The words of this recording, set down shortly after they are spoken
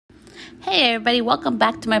Hey everybody, welcome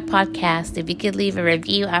back to my podcast. If you could leave a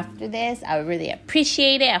review after this, I would really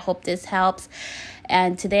appreciate it. I hope this helps.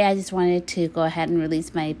 And today I just wanted to go ahead and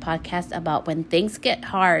release my podcast about when things get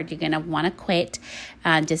hard, you're going to want to quit.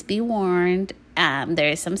 Just be warned. There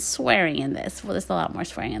is some swearing in this. Well, there's a lot more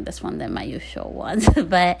swearing in this one than my usual ones.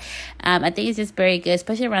 But I think it's just very good,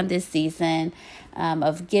 especially around this season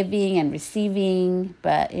of giving and receiving.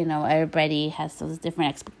 But, everybody has those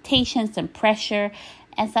different expectations and pressure.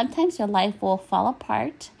 And sometimes your life will fall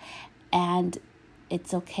apart. And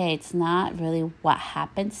it's okay. It's not really what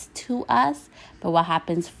happens to us, but what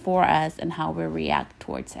happens for us and how we react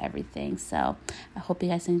towards everything. So I hope you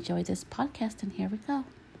guys enjoy this podcast. And here we go.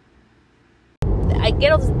 I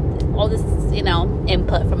get all this,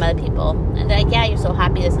 input from other people. And they're like, yeah, you're so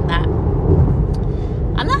happy, this and that.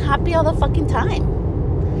 I'm not happy all the fucking time.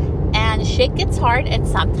 And shit gets hard. And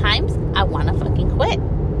sometimes I want to fucking quit.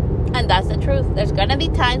 And that's the truth. There's going to be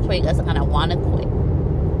times where you guys are going to want to quit.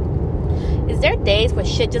 Is there days where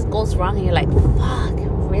shit just goes wrong and you're like, fuck,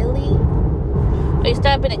 really? Or you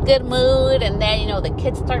start up in a good mood and then, the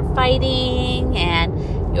kids start fighting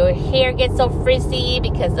and your hair gets so frizzy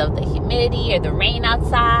because of the humidity or the rain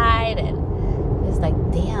outside. And it's like,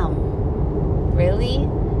 damn, really?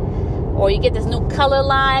 Or you get this new color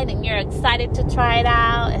line and you're excited to try it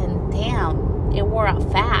out and damn, it wore out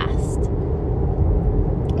fast.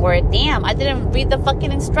 Or damn, I didn't read the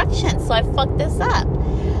fucking instructions, so I fucked this up.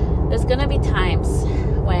 There's going to be times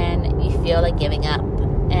when you feel like giving up.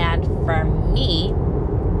 And for me,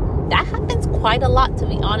 that happens quite a lot, to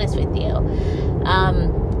be honest with you.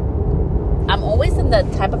 I'm always in the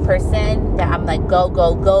type of person that I'm like, go,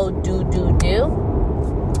 go, go, do.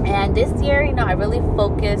 And this year, I really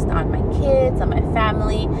focused on my kids, on my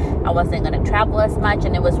family. I wasn't going to travel as much.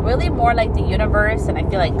 And it was really more like the universe. And I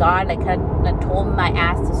feel like God, kind of told my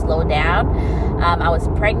ass to slow down. I was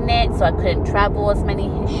pregnant, so I couldn't travel as many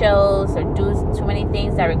shows or do too many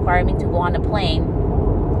things that required me to go on a plane.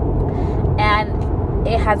 And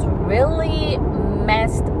it has really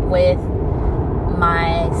messed with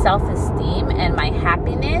my self-esteem and my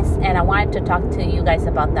happiness. And I wanted to talk to you guys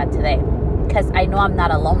about that today. Because I know I'm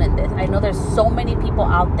not alone in this. I know there's so many people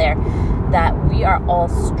out there that we are all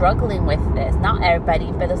struggling with this. Not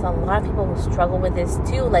everybody, but there's a lot of people who struggle with this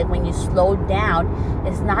too. Like when you slow down,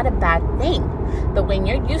 it's not a bad thing. But when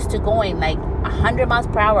you're used to going like 100 miles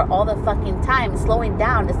per hour all the fucking time, slowing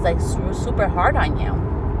down is like super hard on you.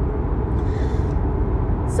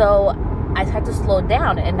 So I had to slow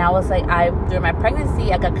down, and I was like, during my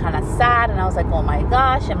pregnancy, I got kind of sad, and I was like, oh my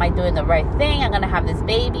gosh, am I doing the right thing? I'm gonna have this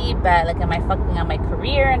baby, but like, am I fucking on my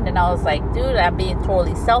career? And then I was like, dude, I'm being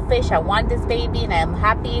totally selfish. I want this baby, and I'm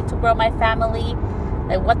happy to grow my family.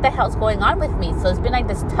 Like, what the hell's going on with me? So it's been like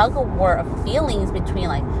this tug of war of feelings between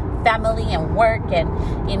like family and work, and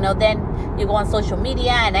then you go on social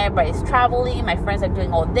media and everybody's traveling. My friends are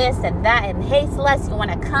doing all this and that, and hey Celeste, you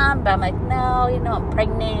want to come? But I'm like, no, I'm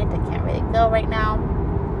pregnant, I can't really go right now.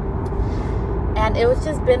 And it was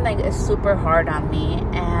just been like it's super hard on me,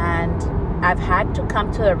 and I've had to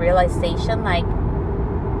come to a realization, like,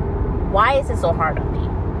 why is it so hard on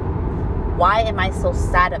me? Why am I so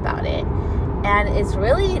sad about it? And it's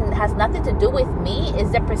really has nothing to do with me.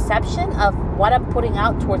 It's the perception of what I'm putting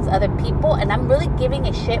out towards other people. And I'm really giving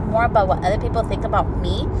a shit more about what other people think about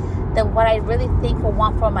me than what I really think or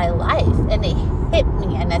want for my life. And it hit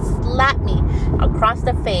me and it slapped me across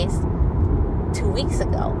the face 2 weeks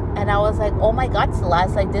ago. And I was like, oh my God,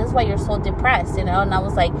 Celeste, like, this is why you're so depressed, And I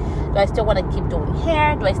was like, do I still want to keep doing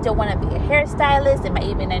hair? Do I still want to be a hairstylist? Am I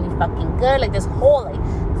even any fucking good? Like, this whole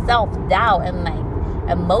like self-doubt and like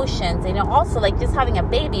emotions, also like just having a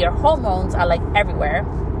baby, your hormones are like everywhere.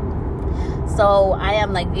 So I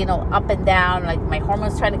am like, up and down, like my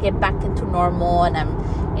hormones trying to get back into normal, and I'm,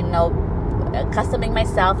 accustoming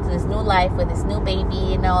myself to this new life with this new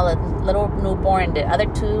baby, a little newborn, the other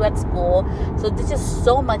two at school. So there's just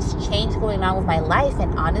so much change going on with my life.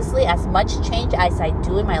 And honestly, as much change as I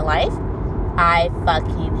do in my life, I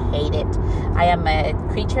fucking hate it. I am a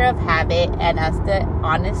creature of habit, and that's the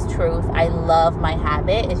honest truth. I love my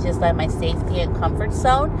habit. It's just like my safety and comfort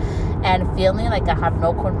zone, and feeling like I have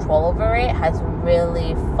no control over it has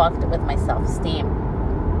really fucked with my self-esteem.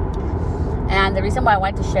 And the reason why I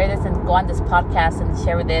wanted to share this and go on this podcast and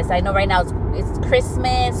share with this, I know right now it's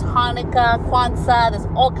Christmas, Hanukkah, Kwanzaa, there's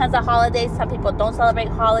all kinds of holidays. Some people don't celebrate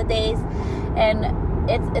holidays, and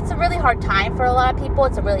it's a really hard time for a lot of people.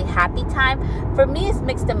 It's a really happy time. For me, it's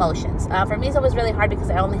mixed emotions. For me, it's always really hard because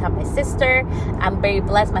I only have my sister. I'm very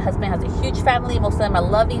blessed. My husband has a huge family. Most of them are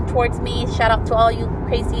loving towards me. Shout out to all you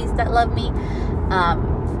crazies that love me.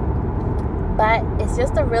 But it's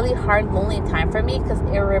just a really hard, lonely time for me because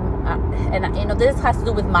and this has to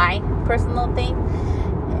do with my personal thing.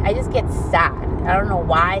 I just get sad. I don't know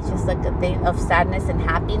why. It's just like a thing of sadness and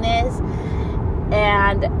happiness.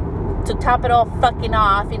 And to top it all fucking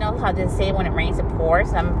off, you know how they say when it rains it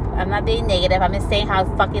pours. I'm not being negative. I'm just saying how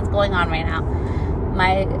fucking's going on right now.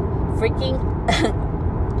 My freaking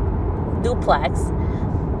duplex,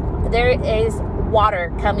 there is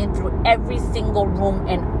water coming through every single room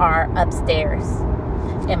in our upstairs.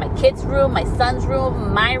 In my kids' room, my son's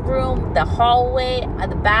room, my room, the hallway,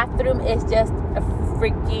 the bathroom. It's just a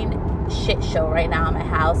freaking shit show right now in my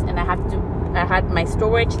house. And I had my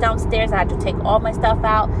storage downstairs. I had to take all my stuff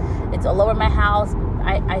out. It's all over my house.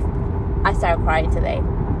 I started crying today.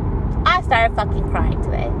 I started fucking crying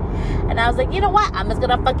today. And I was like, you know what? I'm just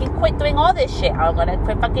gonna fucking quit doing all this shit. I'm gonna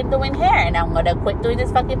quit fucking doing hair. And I'm gonna quit doing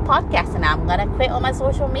this fucking podcast. And I'm gonna quit all my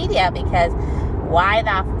social media because why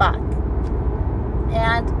the fuck?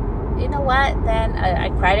 And you know what? Then I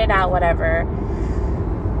cried it out, whatever.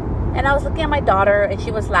 And I was looking at my daughter and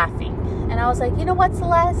she was laughing. And I was like, you know what,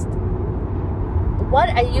 Celeste? What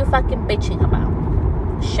are you fucking bitching about?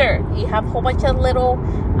 Sure, you have a whole bunch of little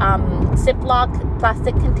Ziploc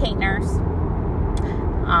plastic containers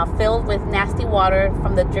filled with nasty water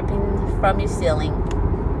from the dripping from your ceiling.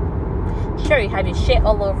 Sure, you have your shit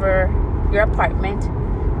all over your apartment.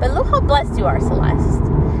 But look how blessed you are, Celeste.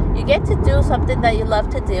 You get to do something that you love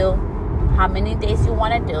to do, how many days you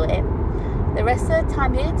want to do it. The rest of the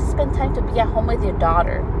time, you get to spend time to be at home with your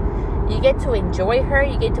daughter. You get to enjoy her.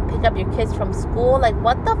 You get to pick up your kids from school. Like,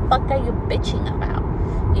 what the fuck are you bitching about?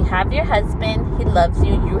 You have your husband. He loves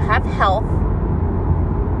you. You have health.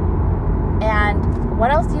 And what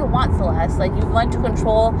else do you want, Celeste? Like, you've learned to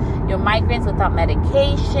control your migraines without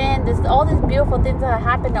medication. There's all these beautiful things that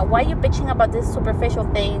happen. Now, why are you bitching about this superficial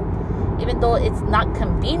thing? Even though it's not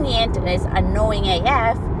convenient and it's annoying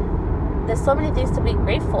AF, there's so many things to be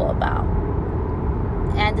grateful about.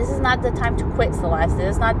 And this is not the time to quit, Celeste.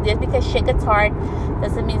 It's not just because shit gets hard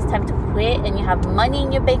doesn't mean it's time to quit. And you have money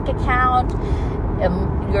in your bank account.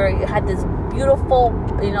 You had this beautiful,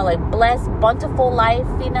 like blessed, bountiful life,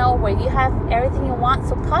 where you have everything you want.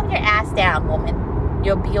 So calm your ass down, woman.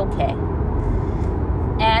 You'll be okay.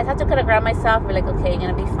 And I had to kind of ground myself. We're like, okay, you're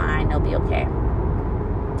gonna be fine. It'll be okay.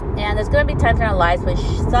 And there's gonna be times in our lives when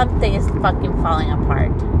something is fucking falling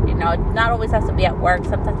apart. It not always has to be at work.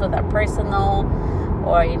 Sometimes with our personal.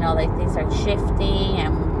 Or, like things are shifting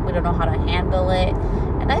and we don't know how to handle it.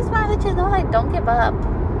 And I just want to let you know, don't give up.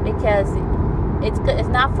 Because it's good. It's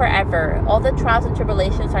not forever. All the trials and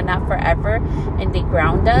tribulations are not forever. And they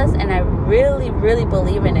ground us. And I really, really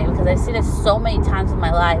believe in it. Because I've seen it so many times in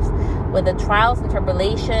my life. With the trials and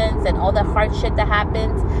tribulations and all the hard shit that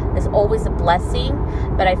happens, there's always a blessing.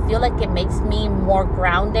 But I feel like it makes me more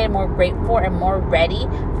grounded, more grateful, and more ready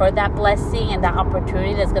for that blessing and that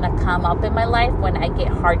opportunity that's going to come up in my life when I get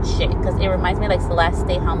hard shit. Because it reminds me, like, Celeste,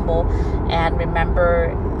 stay humble and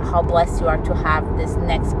remember how blessed you are to have this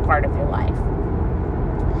next part of your life.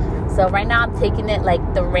 So right now I'm taking it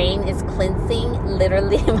like the rain is cleansing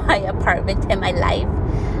literally my apartment and my life.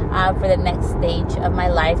 For the next stage of my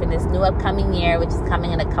life in this new upcoming year, which is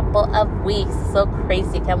coming in a couple of weeks. So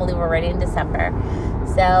crazy. Can't believe we're already in December.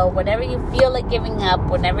 So whenever you feel like giving up,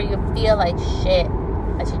 whenever you feel like shit,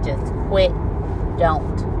 I should just quit,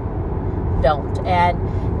 don't.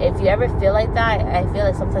 And if you ever feel like that, I feel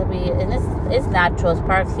like sometimes it's natural, it's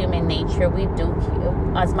part of human nature. We do,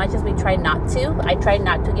 as much as we try not to. I try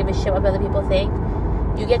not to give a shit what other people think.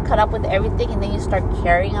 You get caught up with everything and then you start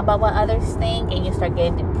caring about what others think and you start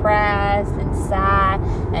getting depressed and sad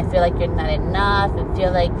and feel like you're not enough and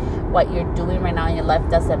feel like what you're doing right now in your life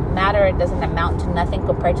doesn't matter. It doesn't amount to nothing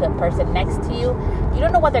compared to the person next to you. You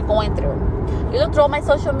don't know what they're going through. You look through all my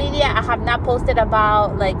social media. I have not posted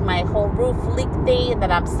about like my whole roof leak thing and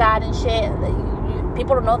that I'm sad and shit.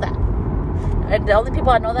 People don't know that. And the only people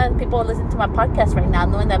I know that people listen to my podcast right now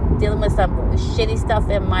knowing that I'm dealing with some shitty stuff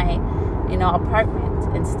in my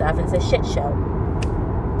apartment and stuff. It's a shit show.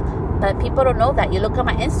 But people don't know that. You look at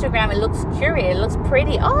my Instagram, it looks curated, it looks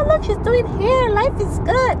pretty. Oh, look, she's doing hair. Life is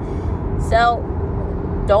good. So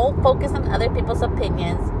don't focus on other people's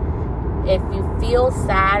opinions. If you feel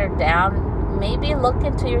sad or down, maybe look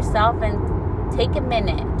into yourself and take a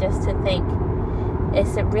minute just to think,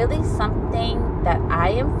 is it really something that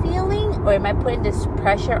I am feeling, or am I putting this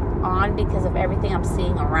pressure on because of everything I'm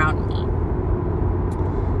seeing around me?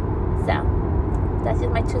 So that's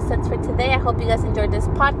just my 2 cents for today. I hope you guys enjoyed this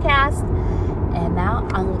podcast. And now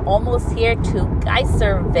I'm almost here to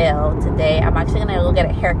Geyserville today. I'm actually going to go get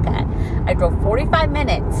a haircut. I drove 45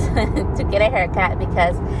 minutes to get a haircut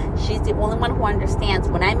because she's the only one who understands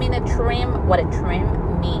when I mean a trim, what a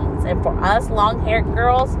trim means. And for us long-haired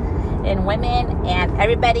girls and women and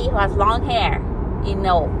everybody who has long hair, you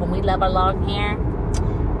know, when we love our long hair,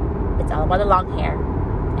 it's all about the long hair.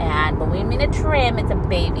 And when we mean a trim, it's a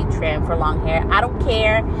baby trim for long hair. I don't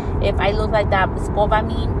care if I look like that Skova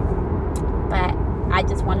meme, but I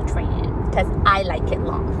just want to trim it because I like it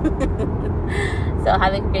long. So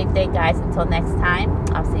have a great day, guys. Until next time,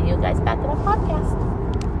 I'll see you guys back in the podcast.